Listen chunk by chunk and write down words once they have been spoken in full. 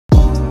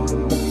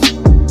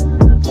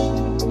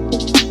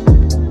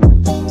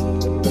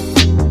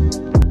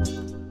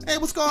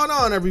going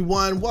on,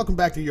 everyone? Welcome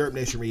back to YURP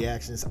Nation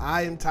Reactions.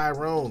 I am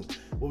Tyrone.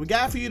 What we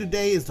got for you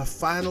today is the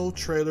final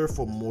trailer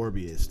for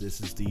Morbius. This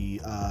is the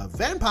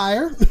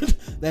vampire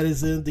that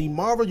is in the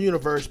Marvel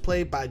Universe,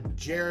 played by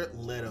Jared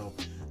Leto.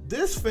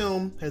 This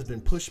film has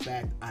been pushed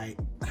back, I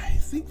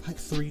think, like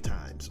 3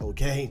 times,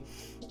 okay?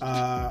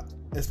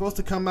 It's supposed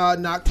to come out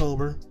in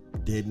October.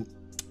 Didn't.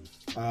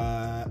 It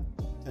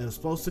was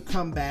supposed to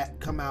come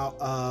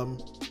out,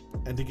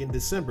 I think in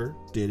December.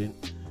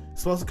 Didn't.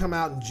 Supposed to come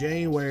out in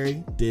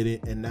January,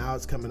 didn't, and now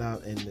it's coming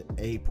out in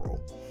April.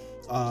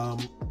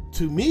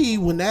 To me,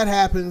 when that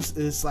happens,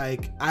 it's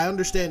like, I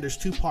understand there's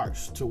 2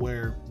 parts to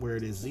where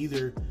it is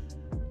either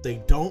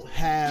they don't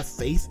have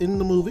faith in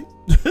the movie,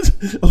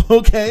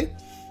 okay,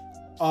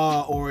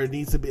 or it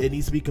needs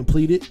to be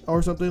completed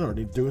or something, or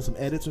they're doing some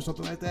edits or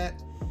something like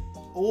that,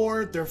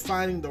 or they're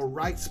finding the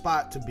right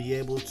spot to be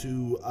able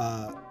to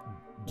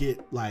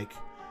get like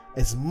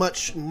as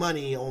much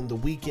money on the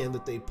weekend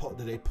that they put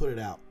it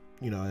out,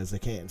 you know, as they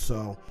can.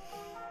 So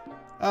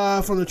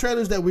from the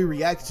trailers that we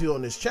reacted to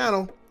on this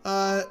channel,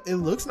 it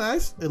looks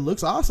nice, it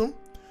looks awesome.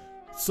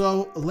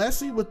 So let's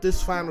see what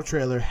this final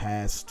trailer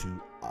has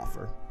to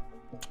offer.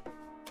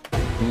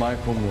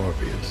 Michael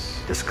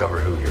Morbius. Discover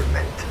who you're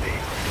meant to be.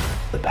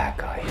 The bad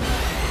guy.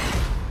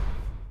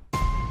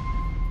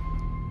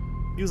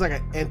 He was like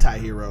an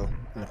anti-hero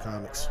in the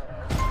comics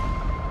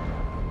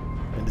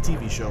and the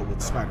TV show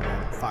with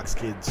Spider-Man, Fox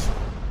Kids.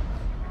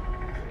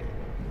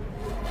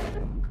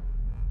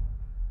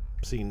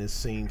 Seen this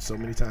scene so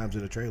many times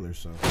in the trailer,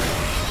 so.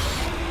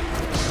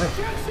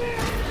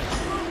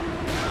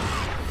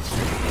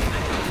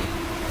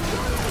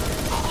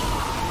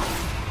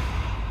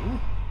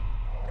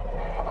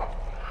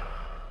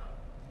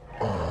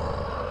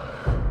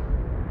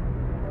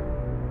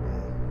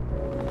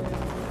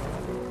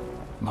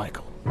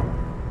 Michael,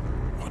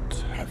 what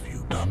have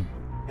you done?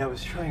 I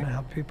was trying to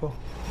help people,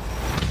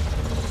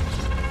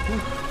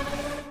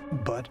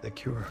 but the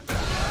cure,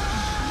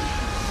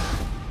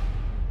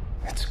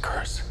 it's a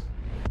curse.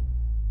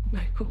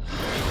 Michael.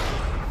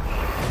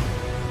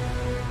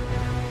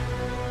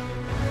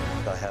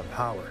 I have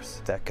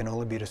powers that can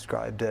only be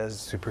described as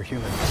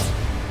superhuman,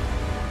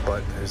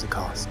 but there's a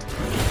cost.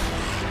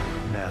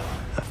 Now,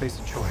 I face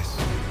a choice: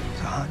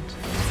 to hunt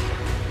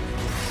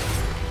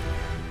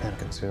and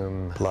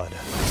consume blood,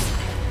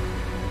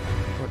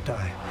 or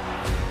die.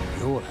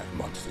 We all have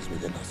monsters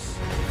within us.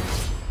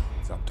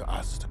 It's up to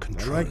us to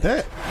control like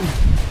that.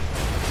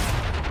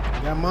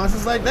 Got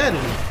monsters like that in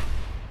it.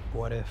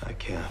 What if I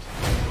can't?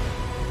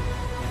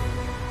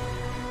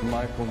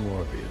 Michael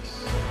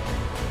Morbius.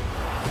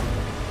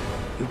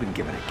 You've been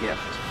given a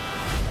gift.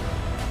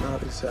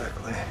 Not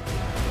exactly.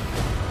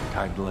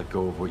 Time to let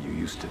go of what you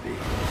used to be.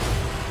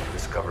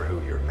 Discover who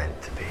you're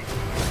meant to be.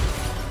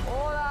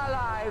 All our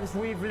lives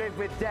we've lived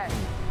with death.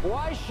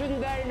 Why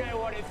shouldn't they know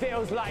what it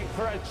feels like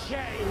for a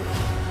change?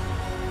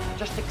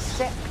 Just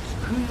accept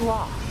who you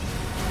are.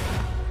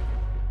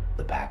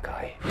 The bad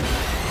guy.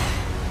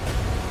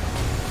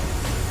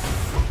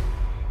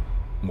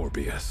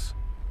 Morbius.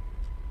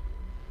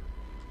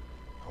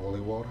 Holy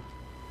water?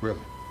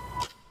 Really?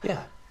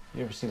 Yeah.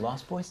 You ever see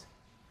Lost Boys?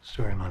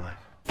 Story of my life.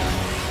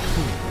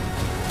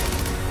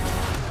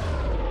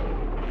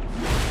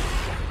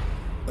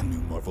 A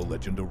new Marvel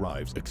Legend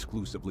arrives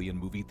exclusively in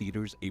movie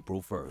theaters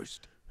April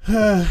 1st.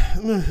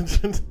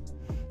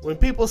 When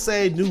people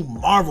say new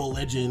Marvel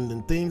Legend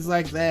and things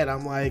like that,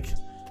 I'm like,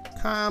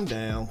 calm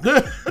down.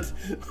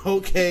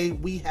 Okay,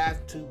 we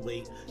have to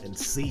wait and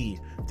see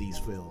these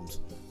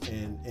films.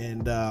 And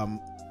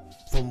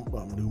from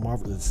new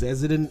Marvel, it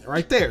says it in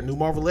right there, new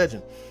Marvel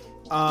Legend.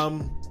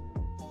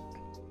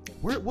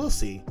 We'll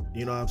see,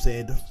 you know what I'm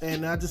saying?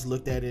 And I just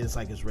looked at it, it's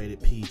like it's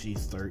rated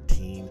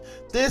PG-13.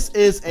 This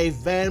is a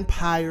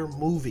vampire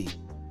movie.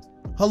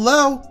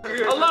 Hello?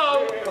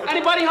 Hello?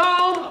 Anybody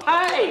home?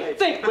 Hey,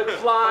 think with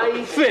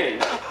fly,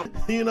 think.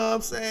 You know what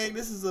I'm saying?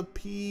 This is a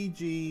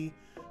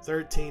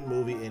PG-13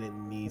 movie and it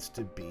needs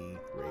to be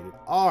rated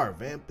R.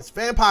 It's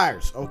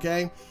vampires,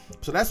 okay?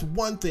 So that's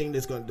one thing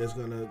that's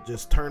gonna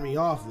just turn me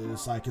off.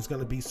 It's like it's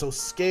gonna be so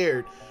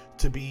scared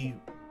to be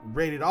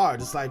rated R,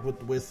 just like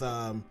with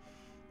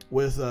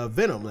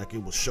Venom. Like,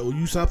 it will show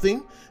you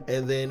something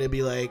and then it'd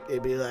be like,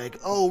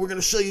 oh, we're gonna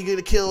show you get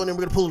a kill and then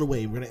we're gonna pull it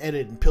away, we're gonna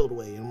edit and pull it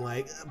away. And I'm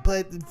like,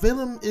 but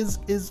Venom is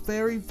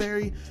very,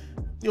 very,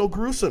 you know,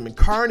 gruesome, and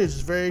Carnage is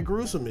very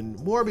gruesome, and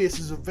Morbius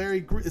is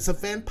it's a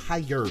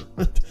vampire.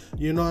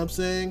 You know what I'm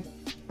saying?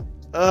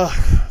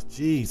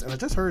 Jeez. And I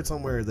just heard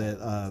somewhere that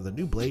the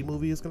new Blade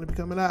movie is going to be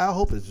coming out. I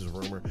hope it's just a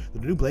rumor. The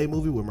new Blade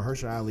movie with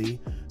Mahershala Ali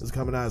is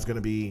coming out. Is going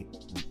to be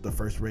the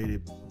first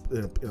rated,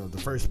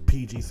 the first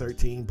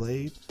PG-13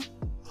 Blade.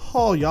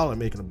 Oh, y'all are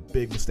making a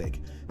big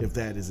mistake if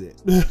that is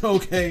it.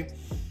 Okay.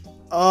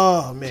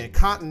 Oh man,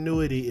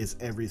 continuity is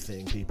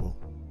everything, people.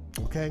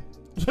 Okay.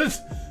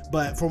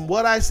 But from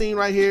what I've seen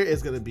right here,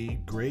 it's going to be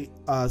great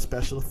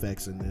special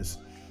effects in this.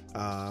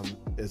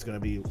 It's going to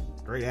be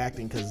great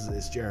acting because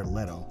it's Jared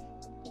Leto.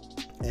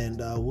 And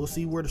we'll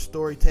see where the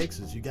story takes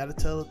us. You got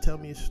to tell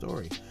me a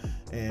story.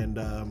 And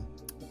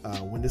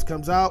when this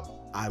comes out,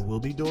 I will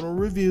be doing a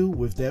review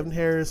with Devin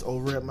Harris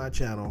over at my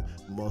channel,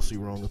 Mostly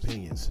Wrong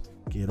Opinions.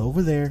 Get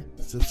over there,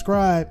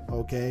 subscribe,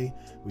 okay?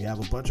 We have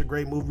a bunch of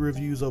great movie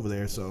reviews over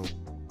there, so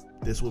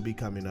this will be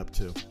coming up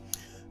too.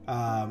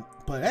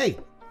 But hey,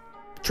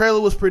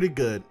 trailer was pretty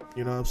good.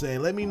 You know what I'm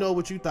saying? Let me know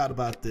what you thought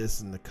about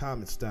this in the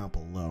comments down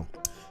below.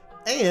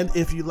 And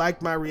if you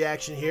liked my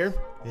reaction here,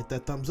 hit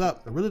that thumbs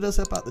up. It really does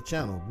help out the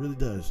channel. It really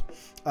does.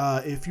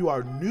 If you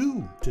are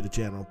new to the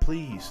channel,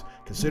 please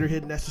consider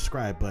hitting that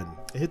subscribe button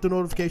and hit the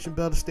notification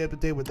bell to stay up to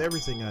date with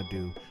everything I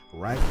do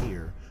right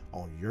here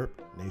on YURP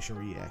Nation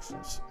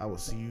Reactions. I will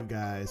see you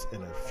guys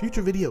in a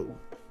future video.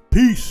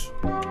 Peace.